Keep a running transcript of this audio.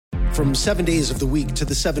From 7 days of the week to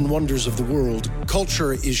the 7 wonders of the world,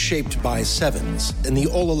 culture is shaped by sevens, and the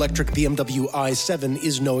all-electric BMW i7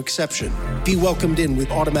 is no exception. Be welcomed in with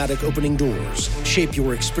automatic opening doors. Shape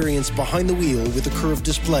your experience behind the wheel with a curved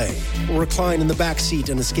display, or recline in the back seat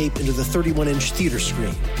and escape into the 31-inch theater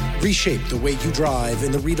screen. Reshape the way you drive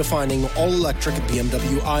in the redefining all-electric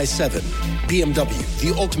BMW i7. BMW,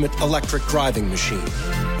 the ultimate electric driving machine.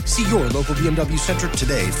 See your local BMW Center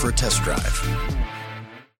today for a test drive.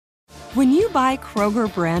 When you buy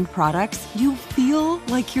Kroger brand products, you feel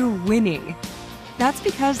like you're winning. That's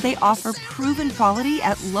because they offer proven quality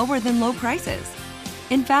at lower than low prices.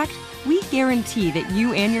 In fact, we guarantee that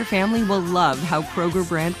you and your family will love how Kroger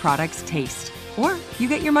brand products taste, or you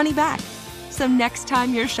get your money back. So next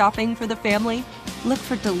time you're shopping for the family, look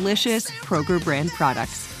for delicious Kroger brand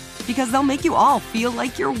products, because they'll make you all feel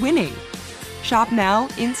like you're winning. Shop now,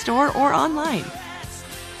 in-store, or online.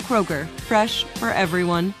 Kroger, fresh for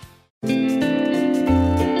everyone.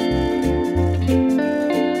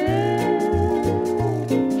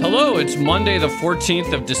 Hello, it's Monday the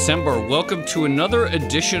 14th of December. Welcome to another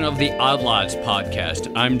edition of the Odd Lots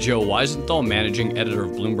podcast. I'm Joe Weisenthal, managing editor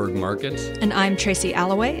of Bloomberg Markets. And I'm Tracy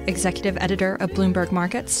Alloway, executive editor of Bloomberg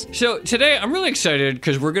Markets. So today I'm really excited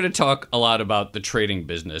because we're going to talk a lot about the trading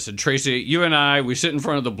business. And Tracy, you and I, we sit in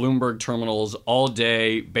front of the Bloomberg terminals all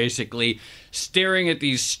day, basically staring at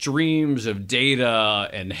these streams of data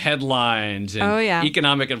and headlines and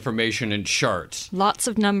economic information and charts. Lots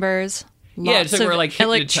of numbers. Lots of we're like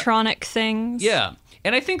electronic things. Yeah.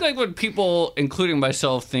 And I think like when people, including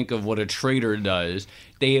myself, think of what a trader does,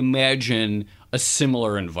 they imagine a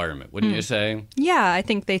similar environment, wouldn't you say? Yeah, I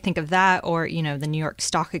think they think of that or, the New York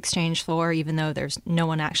Stock Exchange floor, even though there's no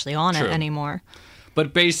one actually on it anymore.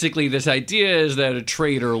 But basically this idea is that a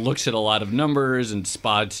trader looks at a lot of numbers and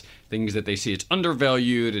spots things that they see it's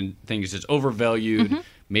undervalued and things it's overvalued. Mm-hmm.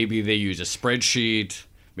 Maybe they use a spreadsheet.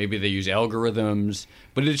 Maybe they use algorithms,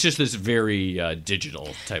 but it's just this very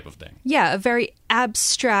digital type of thing. Yeah, a very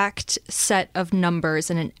abstract set of numbers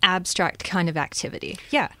and an abstract kind of activity.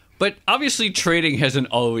 Yeah. But obviously trading hasn't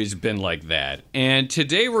always been like that. And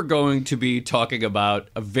today we're going to be talking about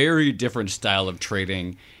a very different style of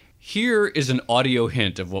trading. Here is an audio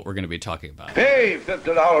hint of what we're going to be talking about. Hey,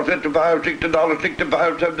 $50, $55, $60,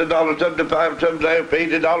 $65, $70, $75, $78,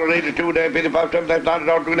 $80, $82, $85, $75,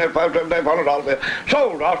 $90, $25, $75, $100 bill.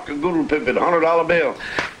 Sold Oscar Goodell Pippin, $100 bill.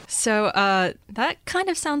 So that kind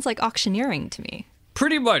of sounds like auctioneering to me.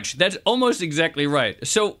 Pretty much. That's almost exactly right.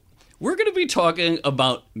 So we're going to be talking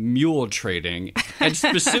about mule trading, and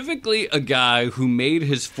specifically a guy who made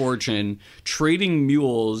his fortune trading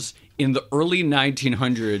mules in the early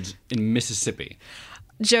 1900s in Mississippi.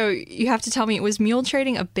 Joe, you have to tell me, was mule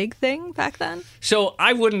trading a big thing back then? So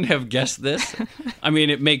I wouldn't have guessed this. I mean,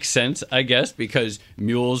 it makes sense, I guess, because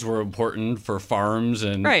mules were important for farms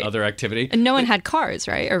and other activity. And no one had cars,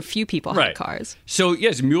 right? Or few people had cars. So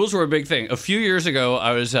yes, mules were a big thing. A few years ago,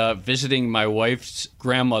 I was visiting my wife's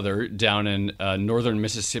grandmother down in northern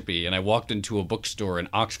Mississippi, and I walked into a bookstore in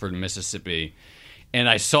Oxford, Mississippi, and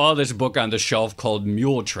I saw this book on the shelf called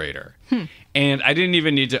Mule Trader. And I didn't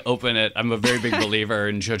even need to open it. I'm a very big believer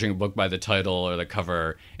in judging a book by the title or the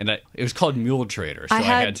cover. And it was called Mule Trader, so I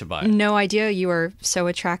had to buy it. No idea you were so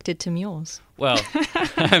attracted to mules. Well,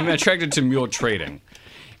 I'm attracted to mule trading.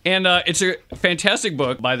 And it's a fantastic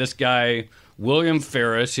book by this guy, William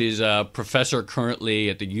Ferris. He's a professor currently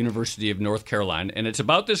at the University of North Carolina. And it's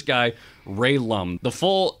about this guy, Ray Lum. The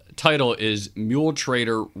full title is Mule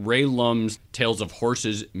Trader Ray Lum's Tales of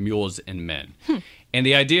Horses, Mules, and Men. And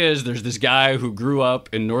the idea is there's this guy who grew up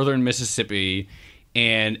in northern Mississippi,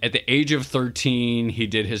 and at the age of 13, he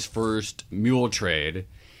did his first mule trade.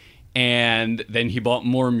 And then he bought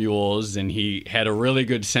more mules, and he had a really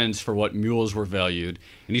good sense for what mules were valued.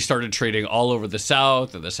 And he started trading all over the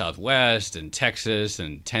South and the Southwest and Texas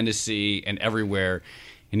and Tennessee and everywhere.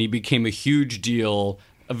 And he became a huge deal,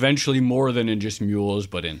 eventually more than in just mules,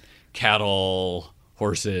 but in cattle,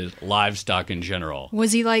 horses, livestock in general.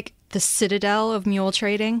 Was he like the citadel of mule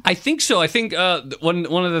trading? I think so. I think one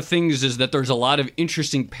of the things is that there's a lot of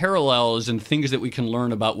interesting parallels and things that we can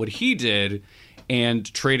learn about what he did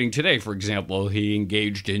and trading today. For example, he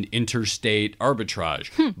engaged in interstate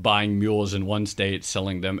arbitrage, buying mules in one state,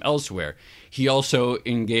 selling them elsewhere. He also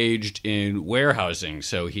engaged in warehousing.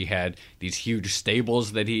 So he had these huge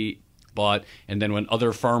stables that he bought, and then when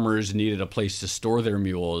other farmers needed a place to store their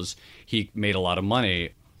mules, he made a lot of money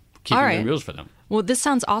keeping their mules for them. Well, this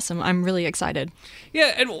sounds awesome. I'm really excited.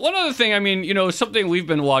 Yeah, and one other thing, I mean, something we've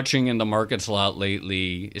been watching in the markets a lot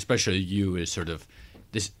lately, especially you, is sort of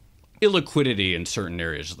this illiquidity in certain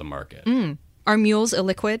areas of the market. Are mules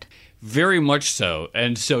illiquid? Very much so.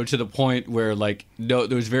 And so to the point where, like, no,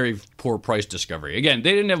 there was very poor price discovery. Again,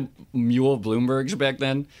 they didn't have mule Bloombergs back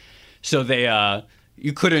then, so they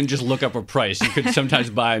you couldn't just look up a price. You could sometimes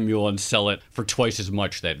buy a mule and sell it for twice as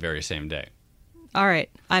much that very same day. All right.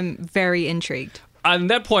 I'm very intrigued. On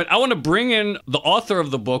that point, I want to bring in the author of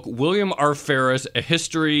the book, William R. Ferris, a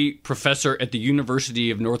history professor at the University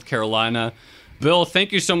of North Carolina. Bill,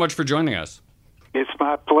 thank you so much for joining us. It's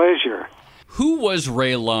my pleasure. Who was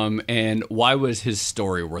Ray Lum, and why was his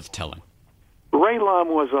story worth telling? Ray Lum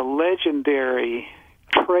was a legendary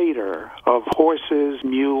trader of horses,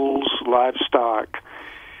 mules, livestock,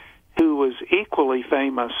 who was equally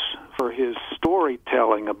famous for his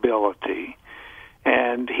storytelling ability.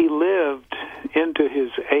 And he lived into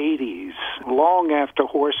his 80s, long after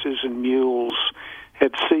horses and mules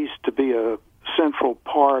had ceased to be a central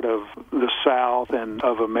part of the South and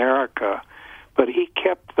of America. But he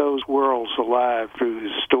kept those worlds alive through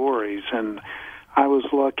his stories, and I was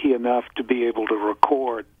lucky enough to be able to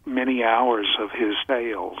record many hours of his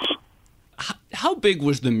tales. How big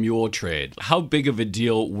was the mule trade? How big of a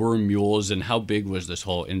deal were mules, and how big was this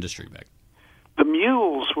whole industry back then? The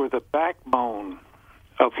mules were the backbone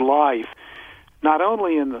of life, not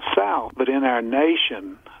only in the South, but in our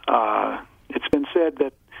nation. It's been said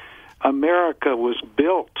that America was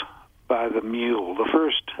built by the mule. The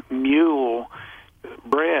first mule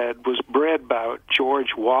bred was bred by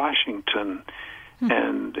George Washington,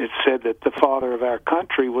 and it's said that the father of our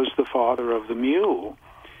country was the father of the mule.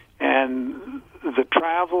 And the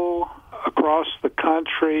travel across the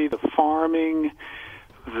country, the farming,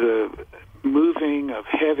 the moving of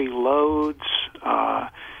heavy loads,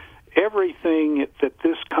 everything that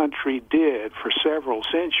this country did for several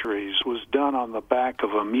centuries was done on the back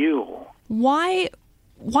of a mule. Why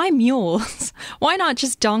mules? Why not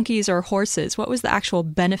just donkeys or horses? What was the actual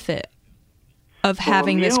benefit of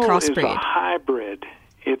having this crossbreed? A mule is a hybrid.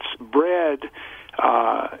 It's bred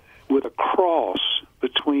with a cross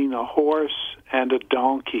between a horse and a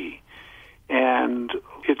donkey, and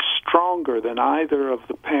it's stronger than either of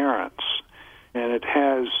the parents, and it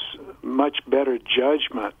has much better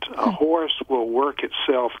judgment. A horse will work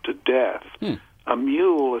itself to death. A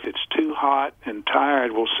mule, if it's too hot and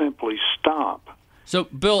tired, will simply stomp. So,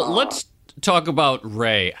 Bill, let's talk about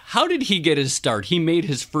Ray. How did he get his start? He made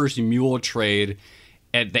his first mule trade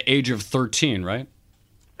at the age of 13, right?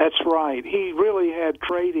 That's right. He really had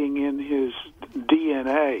trading in his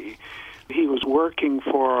DNA. He was working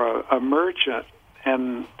for a merchant,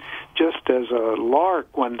 and just as a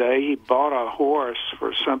lark one day, he bought a horse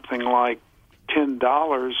for something like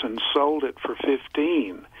 $10 and sold it for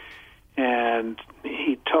 $15. And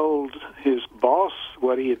he told his boss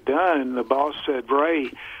what he had done, and the boss said,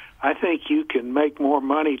 "Ray, I think you can make more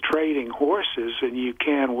money trading horses than you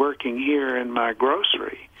can working here in my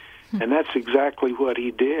grocery." And that's exactly what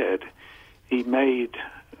he did. He made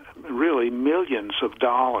really millions of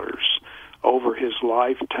dollars over his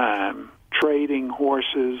lifetime trading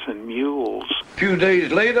horses and mules. A few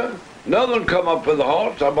days later, another one come up with a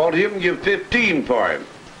horse. I bought him and give 15 for him.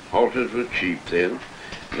 Horses were cheap then.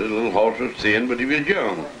 The little horse was thin, but he was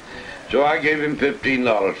young. So I gave him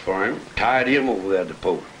 $15 for him, tied him over there at the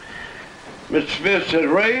post. Mr. Smith said,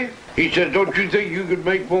 "Ray," he said, "don't you think you could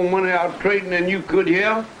make more money out trading than you could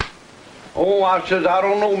here?" "Oh," I says, "I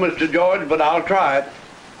don't know, Mr. George, but I'll try it."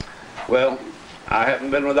 Well, I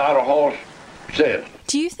haven't been without a horse since.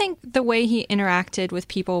 Do you think the way he interacted with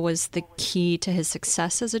people was the key to his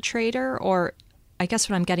success as a trader? Or I guess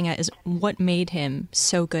what I'm getting at is what made him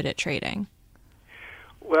so good at trading?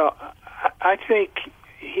 Well, I think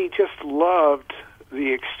he just loved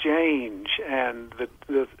the exchange, and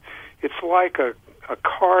it's like a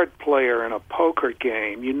card player in a poker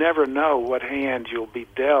game. You never know what hand you'll be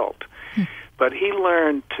dealt. But he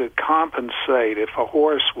learned to compensate. If a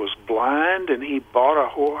horse was blind and he bought a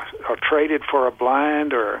horse or traded for a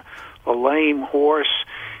blind or a lame horse,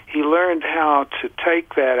 he learned how to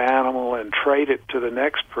take that animal and trade it to the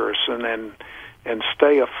next person and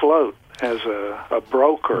stay afloat as a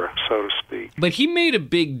broker, so to speak. But he made a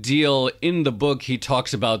big deal in the book. He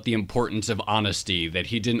talks about the importance of honesty, that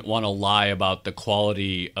he didn't want to lie about the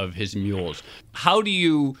quality of his mules. How do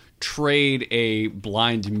you trade a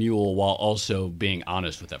blind mule while also being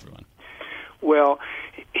honest with everyone? Well,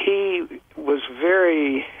 he was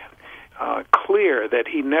very clear that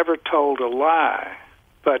he never told a lie.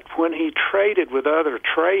 But when he traded with other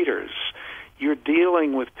traders, you're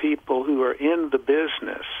dealing with people who are in the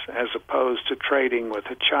business as opposed to trading with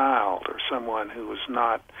a child or someone who was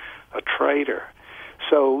not a trader.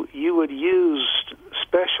 So you would use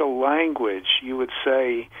special language. You would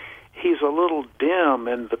say, "He's a little dim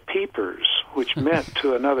in the peepers," which meant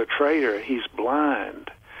to another trader he's blind.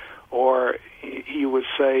 Or you would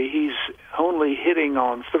say he's only hitting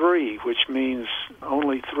on 3, which means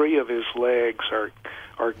only 3 of his legs are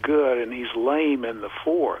good, and he's lame in the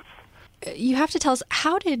 4th. You have to tell us,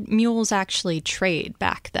 how did mules actually trade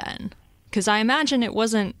back then? Because I imagine it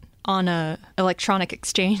wasn't on a electronic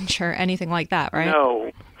exchange or anything like that, right?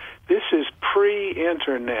 No. This is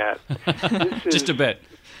pre-internet. Just a bit.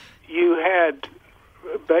 You had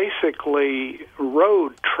basically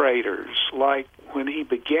road traders. Like when he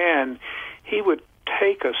began, he would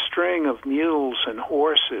take a string of mules and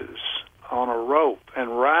horses on a rope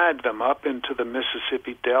and ride them up into the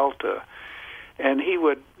Mississippi Delta. And he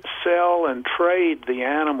would sell and trade the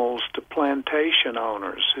animals to plantation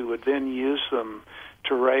owners who would then use them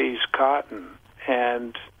to raise cotton.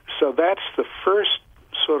 And so that's the first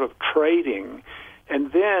sort of trading.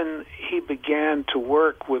 And then he began to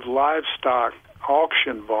work with livestock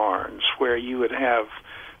auction barns where you would have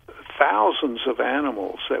thousands of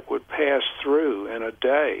animals that would pass through in a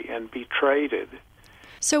day and be traded.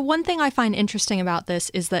 So one thing I find interesting about this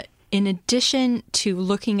is that in addition to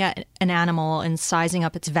looking at an animal and sizing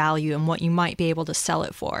up its value and what you might be able to sell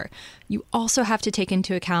it for, you also have to take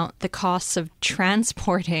into account the costs of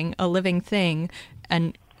transporting a living thing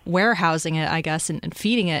and warehousing it, I guess, and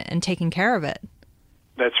feeding it and taking care of it.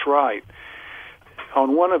 That's right.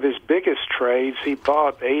 On one of his biggest trades, he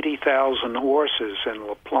bought 80,000 horses in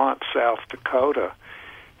La Plante, South Dakota,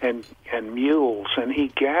 and mules, and he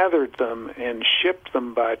gathered them and shipped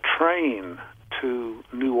them by train to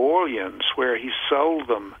New Orleans, where he sold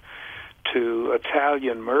them to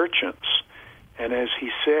Italian merchants. And as he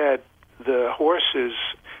said, the horses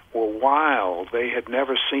were wild. They had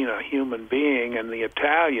never seen a human being, and the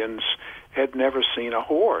Italians had never seen a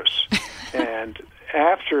horse. And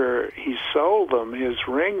after he sold them, his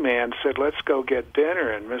ringman said, "Let's go get dinner."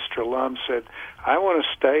 And Mr. Lum said, "I want to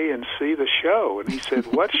stay and see the show." And he said,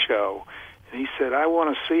 "What show?" And he said, "I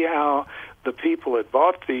want to see how the people that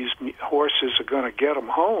bought these horses are going to get them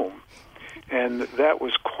home." And that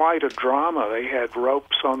was quite a drama. They had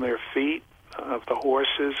ropes on their feet of the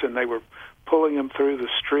horses, and they were pulling them through the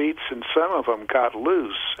streets, and some of them got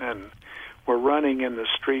loose and were running in the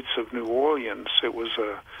streets of New Orleans. It was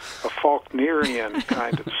a Faulknerian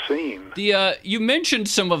kind of scene. You mentioned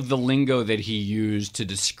some of the lingo that he used to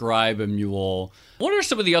describe a mule. What are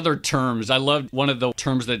some of the other terms? I loved one of the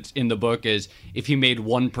terms that's in the book is if he made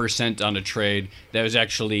 1% on a trade, that was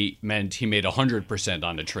actually meant he made 100%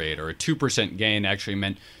 on a trade, or a 2% gain actually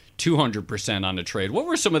meant 200% on a trade. What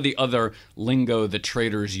were some of the other lingo that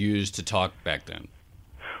traders used to talk back then?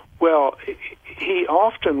 Well, he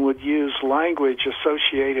often would use language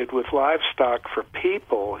associated with livestock for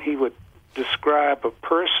people. He would describe a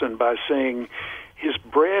person by saying his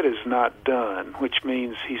bread is not done, which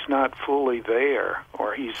means he's not fully there,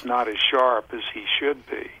 or he's not as sharp as he should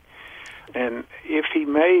be. And if he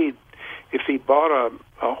bought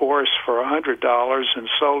a horse for $100 and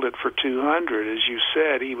sold it for $200, as you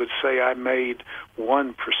said, he would say, "I made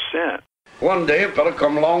 1%. One day a fellow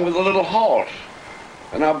come along with a little horse,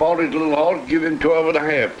 and I bought his little horse, give him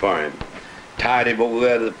 12.5 for him. Tied him over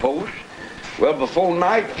there to the post. Well, before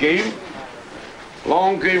night came,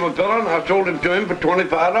 along came a fellow, and I sold him to him for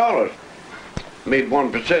 $25. Made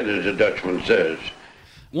 1%, as the Dutchman says.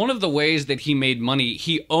 One of the ways that he made money,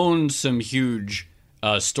 he owned some huge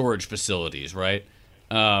storage facilities, right?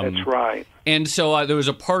 That's right. And so there was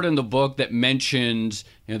a part in the book that mentions,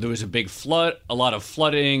 there was a big flood, a lot of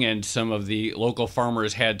flooding, and some of the local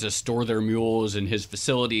farmers had to store their mules in his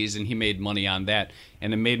facilities, and he made money on that.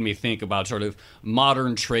 And it made me think about sort of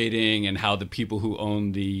modern trading and how the people who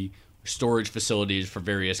own the storage facilities for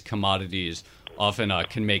various commodities often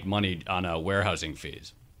can make money on warehousing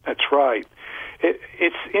fees. That's right.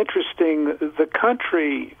 It's interesting. The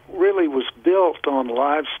country really was built on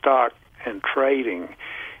livestock and trading.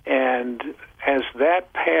 And as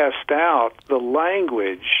that passed out, the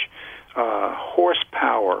language,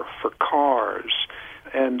 horsepower for cars,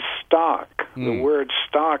 and stock, the word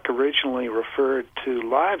stock originally referred to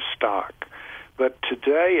livestock, but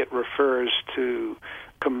today it refers to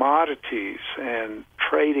commodities and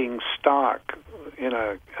trading stock in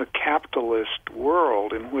a capitalist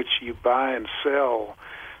world in which you buy and sell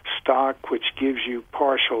stock which gives you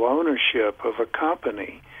partial ownership of a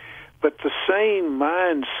company. But the same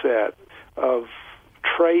mindset of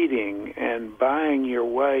trading and buying your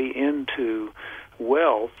way into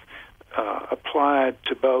wealth applied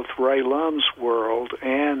to both Ray Lum's world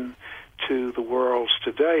and to the worlds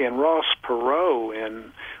today. And Ross Perot,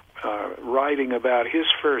 in writing about his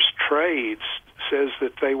first trades, says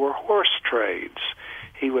that they were horse trades.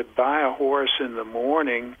 He would buy a horse in the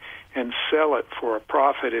morning and sell it for a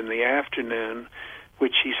profit in the afternoon,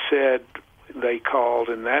 which he said they called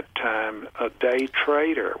in that time a day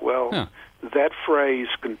trader. Well, that phrase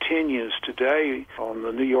continues today on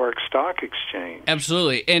the New York Stock Exchange.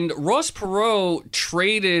 Absolutely. And Ross Perot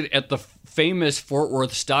traded at the famous Fort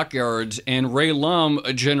Worth stockyards, and Ray Lum,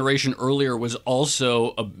 a generation earlier, was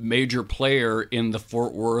also a major player in the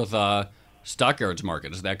Fort Worth stockyards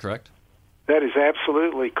market. Is that correct? That is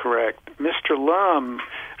absolutely correct. Mr. Lum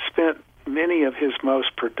spent many of his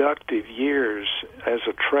most productive years as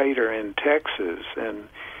a trader in Texas, and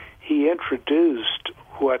he introduced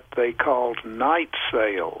what they called night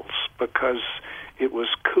sales because it was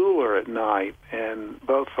cooler at night, and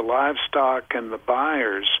both the livestock and the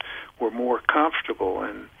buyers were more comfortable.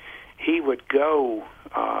 And he would go,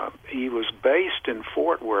 he was based in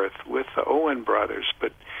Fort Worth with the Owen brothers,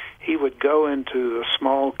 but he would go into the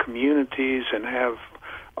small communities and have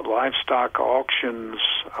livestock auctions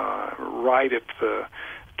right at the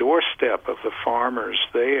doorstep of the farmers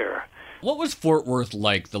there. What was Fort Worth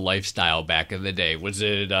like, the lifestyle back in the day? Was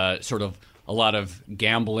it sort of a lot of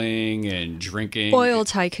gambling and drinking? Oil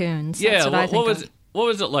tycoons. Yeah, that's what I think what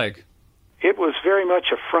was it like? It was very much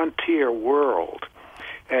a frontier world,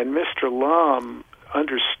 and Mr. Lum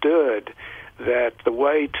understood that the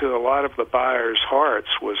way to a lot of the buyers' hearts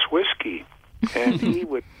was whiskey, and he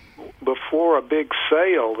would, before a big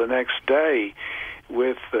sale the next day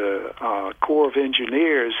with the Corps of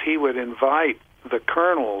Engineers, he would invite the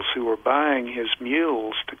colonels who were buying his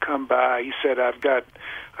mules to come by. He said, "I've got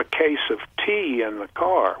a case of tea in the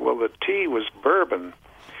car." Well, the tea was bourbon,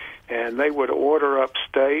 and they would order up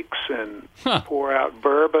steaks and pour out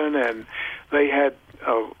bourbon, and they had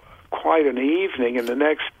quite an evening, and the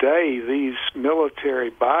next day these military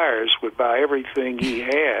buyers would buy everything he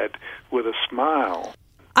had with a smile.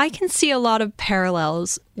 I can see a lot of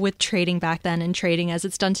parallels with trading back then and trading as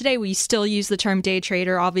it's done today. We still use the term day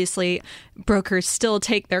trader. Obviously, brokers still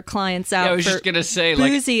take their clients out for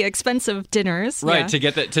boozy, expensive dinners. Right,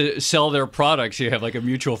 to sell their products, you have like a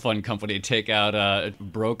mutual fund company take out a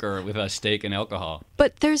broker with a stake in alcohol.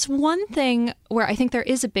 But there's one thing where I think there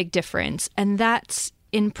is a big difference, and that's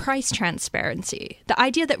in price transparency. The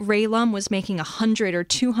idea that Ray Lum was making 100 or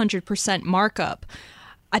 200% markup,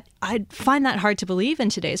 I'd find that hard to believe in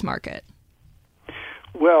today's market.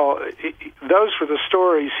 Well, those were the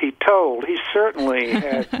stories he told. He certainly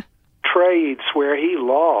had trades where he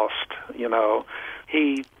lost,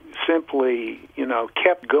 He simply,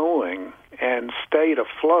 kept going and stayed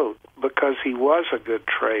afloat because he was a good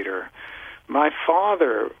trader. My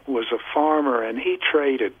father was a farmer, and he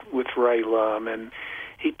traded with Ray Lum, and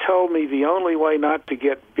he told me the only way not to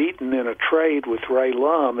get beaten in a trade with Ray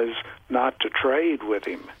Lum is not to trade with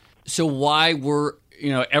him. So why were,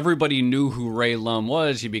 everybody knew who Ray Lum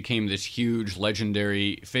was. He became this huge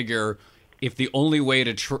legendary figure. If the only way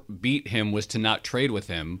to beat him was to not trade with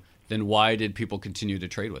him, then why did people continue to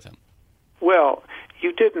trade with him? Well,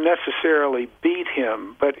 you didn't necessarily beat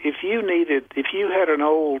him, but if you had an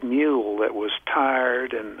old mule that was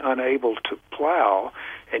tired and unable to plow,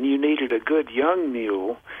 and you needed a good young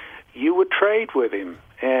mule, you would trade with him,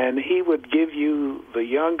 and he would give you the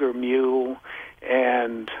younger mule,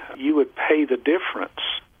 and you would pay the difference.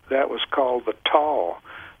 That was called the taw.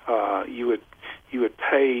 You would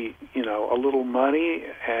pay, a little money,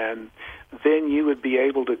 and then you would be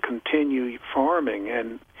able to continue farming,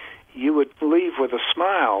 and you would leave with a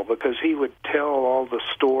smile because he would tell all the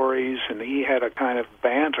stories, and he had a kind of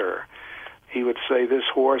banter. He would say, "This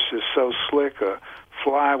horse is so slick, a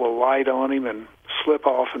fly will light on him and slip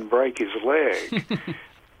off and break his leg."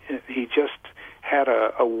 He just had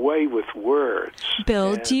a way with words.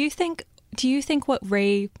 Bill, do you think what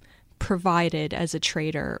Ray provided as a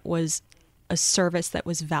trader was a service that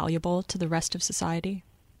was valuable to the rest of society?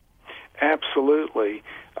 Absolutely.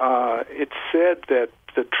 It's said that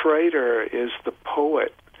the trader is the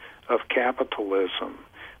poet of capitalism.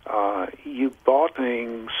 You bought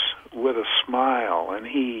things with a smile, and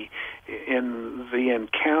in the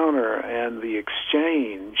encounter and the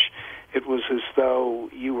exchange, it was as though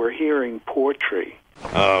you were hearing poetry.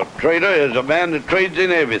 A trader is a man that trades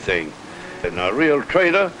in everything. And a real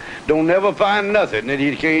trader don't never find nothing that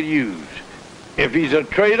he can't use. If he's a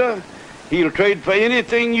trader, he'll trade for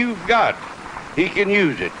anything you've got. He can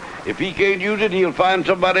use it. If he can't use it, he'll find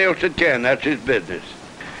somebody else that can. That's his business.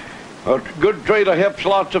 A good trader helps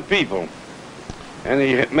lots of people, and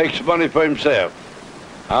he makes money for himself.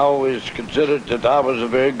 I always considered that I was a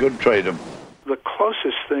very good trader. The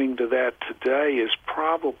closest thing to that today is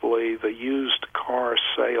probably the used car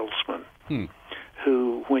salesman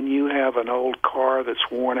who, when you have an old car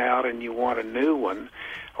that's worn out and you want a new one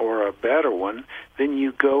or a better one, then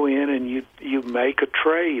you go in and you make a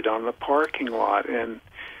trade on the parking lot. And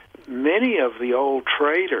many of the old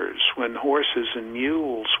traders, when horses and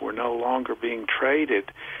mules were no longer being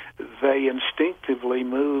traded, they instinctively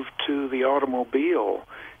moved to the automobile.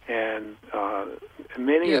 And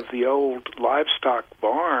many of the old livestock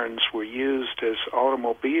barns were used as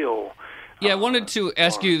automobile. Yeah, I wanted to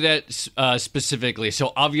ask you that specifically.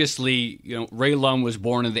 So obviously, Ray Lum was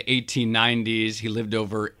born in the 1890s. He lived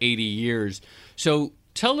over 80 years. So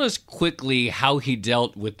tell us quickly how he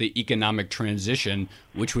dealt with the economic transition,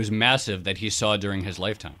 which was massive, that he saw during his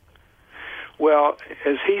lifetime. Well,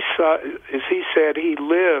 as he said, he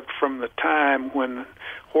lived from the time when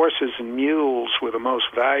horses and mules were the most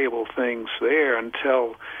valuable things there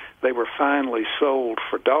until they were finally sold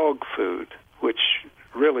for dog food, which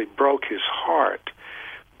really broke his heart.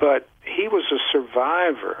 But he was a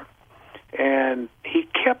survivor, and he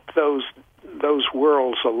kept those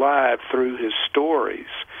worlds alive through his stories.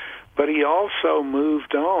 But he also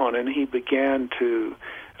moved on, and he began to,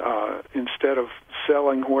 instead of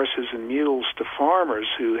selling horses and mules to farmers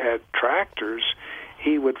who had tractors,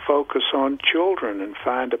 he would focus on children and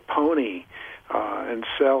find a pony and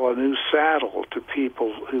sell a new saddle to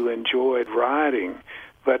people who enjoyed riding.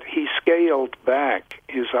 But he scaled back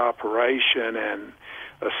his operation and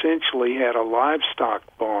essentially had a livestock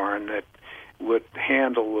barn that would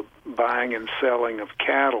handle the buying and selling of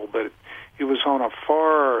cattle, but it was on a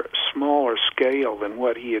far smaller scale than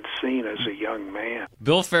what he had seen as a young man.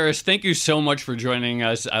 Bill Ferris, thank you so much for joining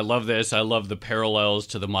us. I love this. I love the parallels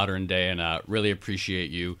to the modern day, and really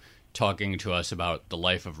appreciate you talking to us about the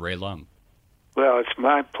life of Ray Lum. Well, it's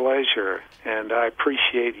my pleasure, and I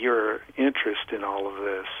appreciate your interest in all of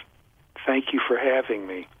this. Thank you for having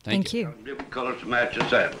me. Thank you. Different colors to match the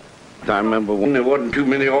saddle. I remember when there wasn't too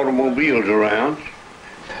many automobiles around.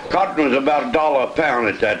 Cotton was about $1 a pound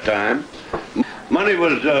at that time. Money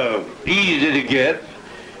was easy to get.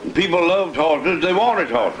 People loved horses. They wanted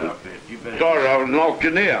horses. Started, I was an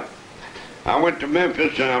auctioneer. I went to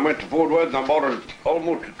Memphis and I went to Fort Worth and I bought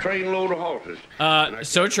almost a trainload of horses.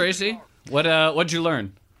 So Tracy, what'd you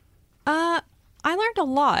learn? I learned a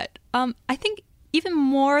lot. I think even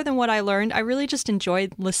more than what I learned, I really just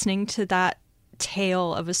enjoyed listening to that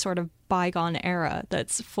tale of a sort of bygone era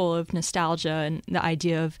that's full of nostalgia and the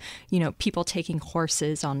idea of, people taking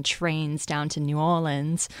horses on trains down to New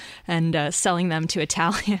Orleans and selling them to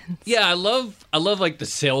Italians. Yeah, I love like the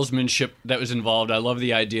salesmanship that was involved. I love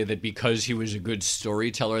the idea that because he was a good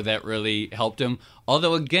storyteller, that really helped him.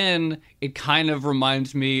 Although, again, it kind of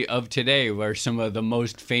reminds me of today, where some of the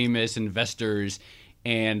most famous investors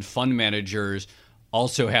and fund managers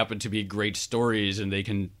also happen to be great stories, and they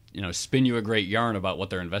can spin you a great yarn about what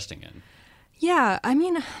they're investing in. Yeah, I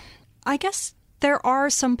mean, I guess there are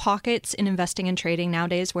some pockets in investing and trading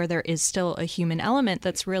nowadays where there is still a human element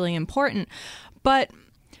that's really important. But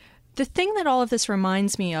the thing that all of this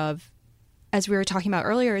reminds me of, as we were talking about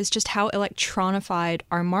earlier, is just how electronified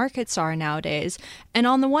our markets are nowadays. And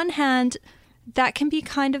on the one hand, that can be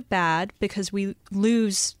kind of bad because we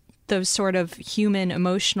lose those sort of human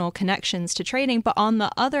emotional connections to trading. But on the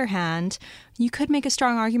other hand, you could make a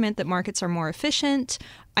strong argument that markets are more efficient.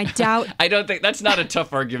 I doubt... I don't think... That's not a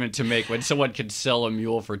tough argument to make when someone can sell a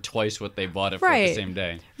mule for twice what they bought it for the same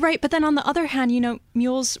day. Right. But then on the other hand,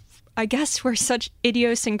 mules, I guess, were such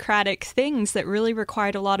idiosyncratic things that really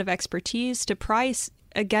required a lot of expertise to price.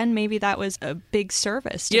 Again, maybe that was a big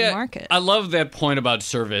service to the market. I love that point about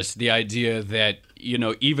service, the idea that,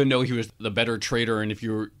 even though he was the better trader, and if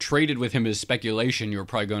you traded with him as speculation, you were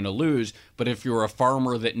probably going to lose. But if you were a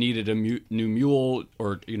farmer that needed a new mule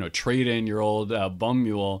or, trade in your old bum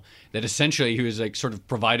mule, that essentially he was like sort of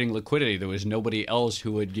providing liquidity. There was nobody else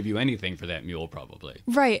who would give you anything for that mule, probably.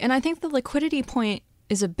 Right. And I think the liquidity point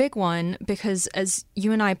is a big one because, as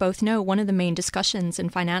you and I both know, one of the main discussions in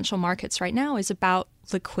financial markets right now is about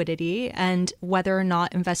liquidity and whether or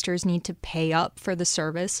not investors need to pay up for the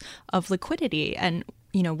service of liquidity and,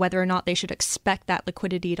 whether or not they should expect that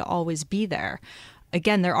liquidity to always be there.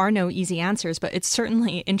 Again, there are no easy answers, but it's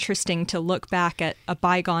certainly interesting to look back at a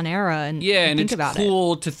bygone era and think about it. Yeah, and it's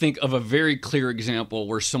cool to think of a very clear example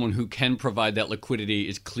where someone who can provide that liquidity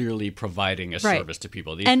is clearly providing a service to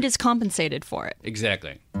people. And is compensated for it.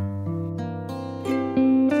 Exactly. All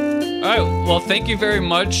right, well, thank you very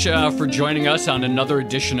much for joining us on another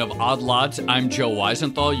edition of Odd Lots. I'm Joe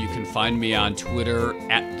Weisenthal. You can find me on Twitter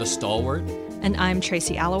 @TheStalwart. And I'm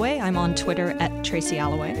Tracy Alloway. I'm on Twitter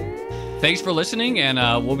 @TracyAlloway. Thanks for listening, and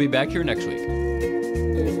we'll be back here next week.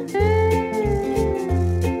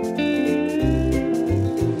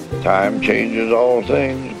 Time changes all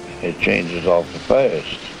things. It changes off the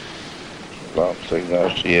past. A lot of things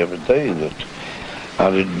I see every day that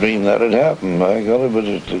I didn't mean that had happened. My golly,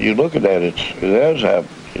 but you look at it, it has happened.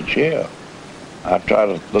 It's here. I try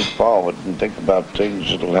to look forward and think about things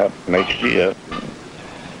that'll happen next year.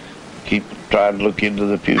 Keep trying to look into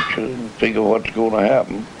the future and figure what's going to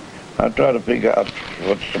happen. I try to figure out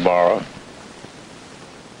what's tomorrow.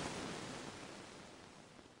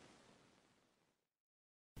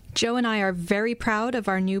 Joe and I are very proud of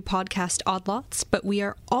our new podcast, Odd Lots, but we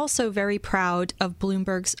are also very proud of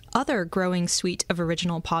Bloomberg's other growing suite of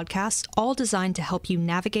original podcasts, all designed to help you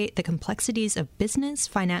navigate the complexities of business,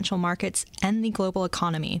 financial markets, and the global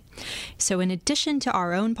economy. So in addition to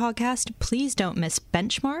our own podcast, please don't miss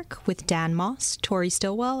Benchmark with Dan Moss, Tori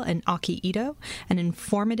Stillwell, and Aki Ito, an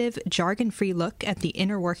informative, jargon-free look at the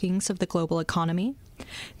inner workings of the global economy.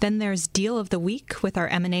 Then there's Deal of the Week with our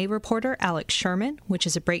M&A reporter, Alex Sherman, which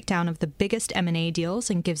is a breakdown of the biggest M&A deals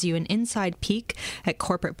and gives you an inside peek at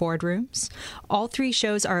corporate boardrooms. All three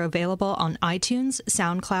shows are available on iTunes,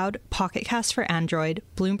 SoundCloud, Pocket Cast for Android,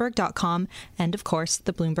 Bloomberg.com, and of course,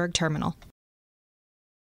 the Bloomberg Terminal.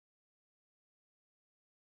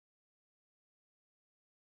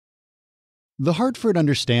 The Hartford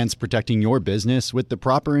understands protecting your business with the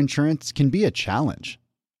proper insurance can be a challenge.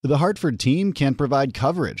 The Hartford team can provide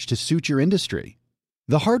coverage to suit your industry.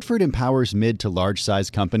 The Hartford empowers mid to large-size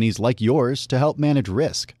companies like yours to help manage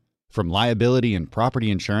risk, from liability and property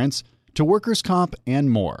insurance to workers' comp and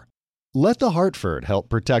more. Let The Hartford help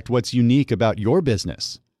protect what's unique about your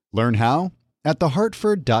business. Learn how at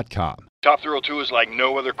thehartford.com. Top Thrill 2 is like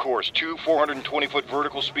no other course. 2 420-foot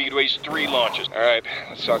vertical speedways, 3 launches. All right,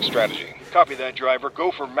 let's talk strategy. Copy that, driver.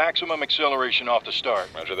 Go for maximum acceleration off the start.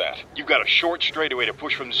 Roger that. You've got a short straightaway to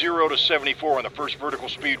push from 0 to 74 on the first vertical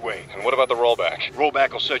speedway. And what about the rollback?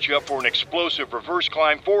 Rollback will set you up for an explosive reverse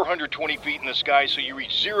climb 420 feet in the sky so you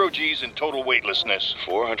reach 0 G's in total weightlessness.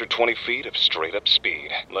 420 feet of straight-up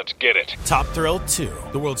speed. Let's get it. Top Thrill 2,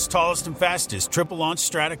 the world's tallest and fastest triple-launch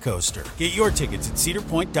strata coaster. Get your tickets at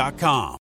cedarpoint.com.